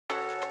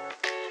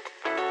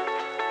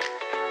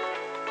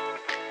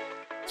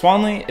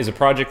Swanly is a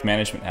project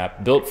management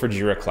app built for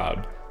Jira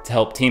Cloud to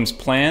help teams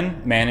plan,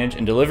 manage,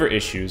 and deliver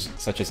issues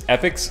such as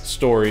epics,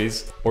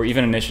 stories, or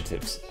even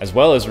initiatives, as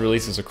well as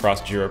releases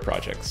across Jira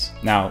projects.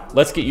 Now,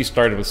 let's get you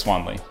started with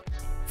Swanly.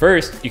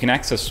 First, you can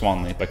access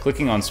Swanly by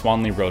clicking on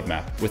Swanly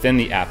Roadmap within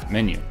the app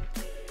menu,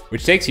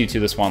 which takes you to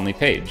the Swanly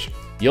page.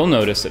 You'll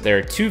notice that there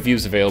are two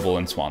views available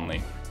in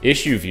Swanly,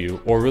 Issue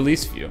View or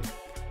Release View.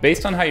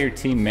 Based on how your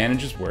team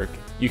manages work,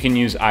 you can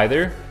use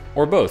either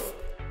or both.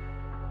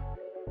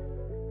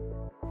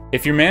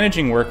 If you're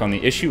managing work on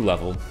the issue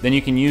level, then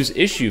you can use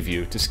Issue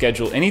View to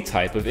schedule any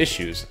type of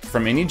issues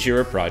from any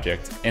Jira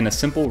project in a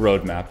simple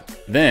roadmap,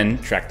 then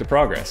track the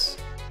progress.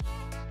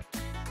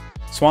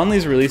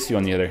 Swanly's Release View,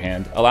 on the other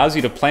hand, allows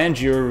you to plan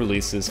Jira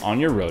releases on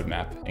your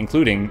roadmap,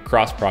 including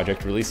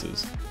cross-project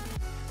releases.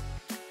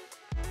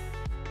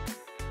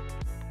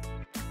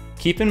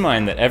 Keep in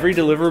mind that every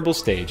deliverable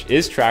stage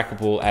is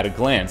trackable at a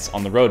glance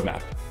on the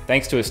roadmap,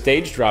 thanks to a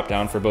stage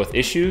dropdown for both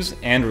issues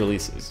and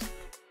releases.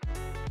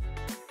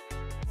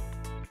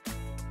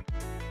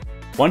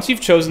 Once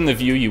you've chosen the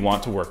view you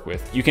want to work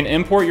with, you can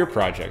import your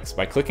projects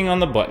by clicking on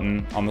the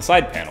button on the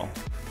side panel.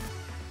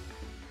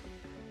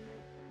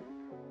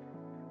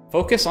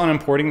 Focus on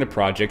importing the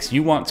projects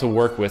you want to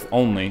work with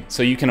only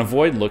so you can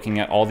avoid looking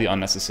at all the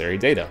unnecessary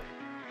data.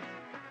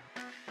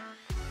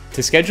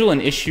 To schedule an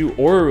issue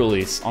or a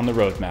release on the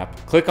roadmap,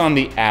 click on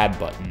the Add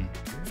button.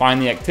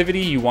 Find the activity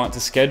you want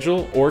to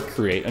schedule or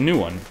create a new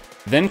one.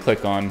 Then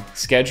click on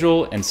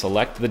Schedule and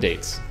select the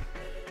dates.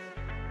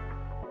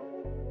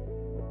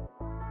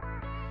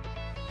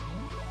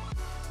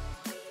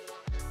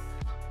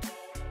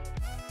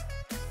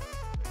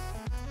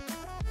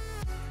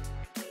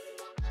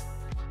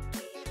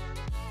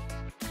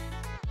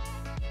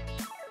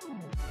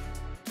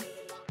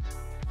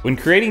 When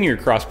creating your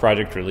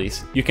cross-project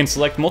release, you can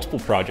select multiple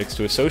projects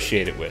to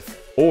associate it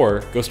with,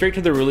 or go straight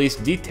to the release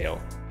detail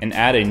and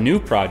add a new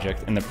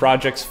project in the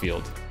projects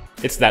field.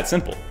 It's that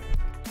simple.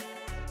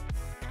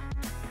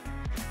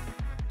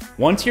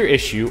 Once your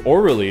issue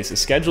or release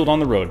is scheduled on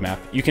the roadmap,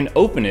 you can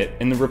open it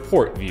in the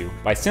report view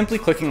by simply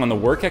clicking on the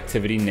work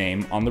activity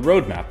name on the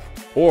roadmap,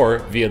 or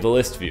via the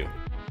list view.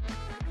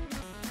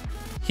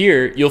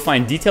 Here, you'll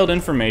find detailed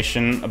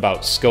information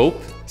about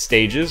scope,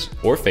 stages,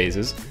 or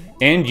phases,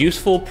 and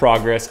useful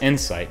progress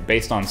insight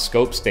based on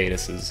scope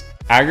statuses,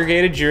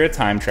 aggregated Jira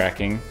time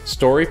tracking,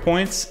 story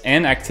points,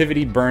 and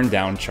activity burn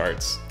down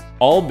charts,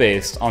 all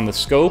based on the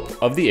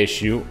scope of the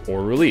issue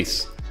or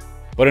release.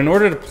 But in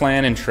order to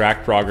plan and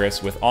track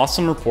progress with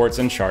awesome reports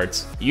and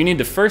charts, you need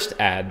to first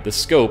add the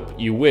scope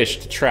you wish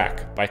to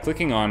track by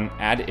clicking on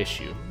Add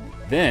Issue.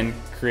 Then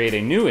create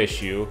a new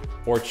issue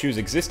or choose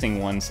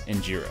existing ones in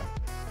Jira.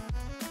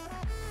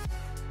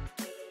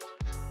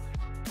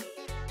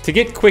 To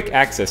get quick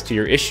access to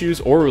your issues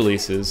or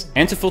releases,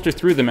 and to filter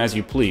through them as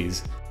you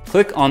please,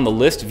 click on the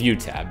List View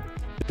tab.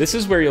 This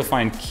is where you'll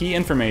find key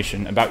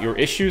information about your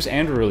issues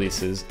and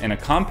releases in a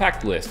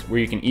compact list where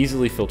you can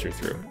easily filter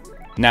through.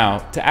 Now,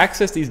 to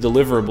access these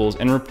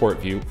deliverables in Report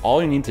View,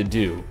 all you need to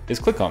do is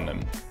click on them.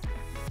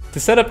 To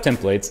set up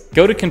templates,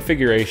 go to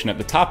Configuration at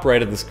the top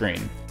right of the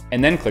screen,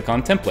 and then click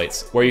on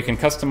Templates, where you can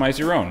customize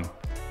your own.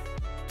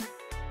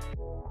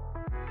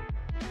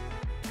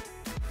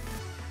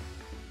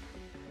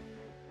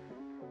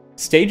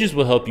 Stages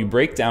will help you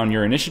break down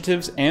your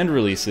initiatives and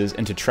releases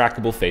into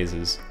trackable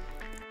phases.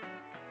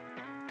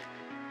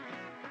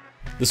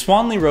 The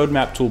Swanly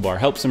Roadmap toolbar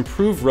helps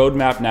improve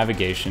roadmap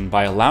navigation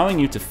by allowing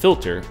you to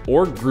filter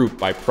or group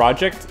by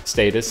project,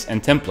 status,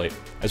 and template,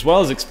 as well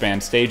as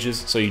expand stages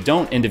so you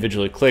don't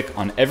individually click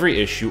on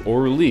every issue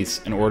or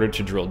release in order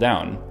to drill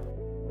down.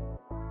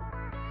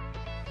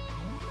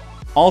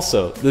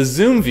 Also, the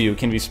zoom view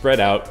can be spread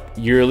out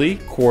yearly,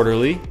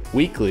 quarterly,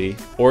 weekly,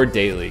 or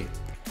daily.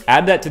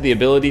 Add that to the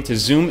ability to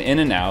zoom in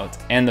and out,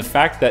 and the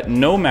fact that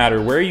no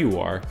matter where you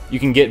are, you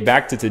can get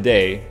back to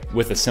today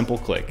with a simple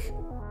click.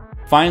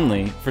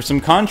 Finally, for some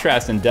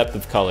contrast and depth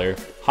of color,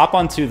 hop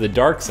onto the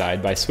dark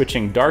side by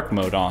switching dark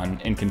mode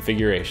on in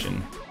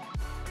configuration.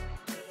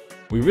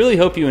 We really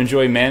hope you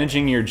enjoy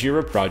managing your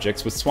Jira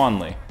projects with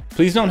Swanly.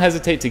 Please don't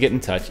hesitate to get in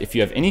touch if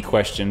you have any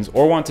questions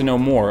or want to know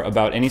more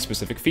about any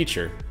specific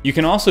feature. You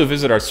can also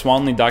visit our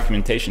Swanly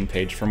Documentation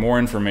page for more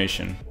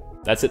information.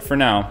 That's it for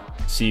now.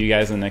 See you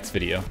guys in the next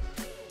video.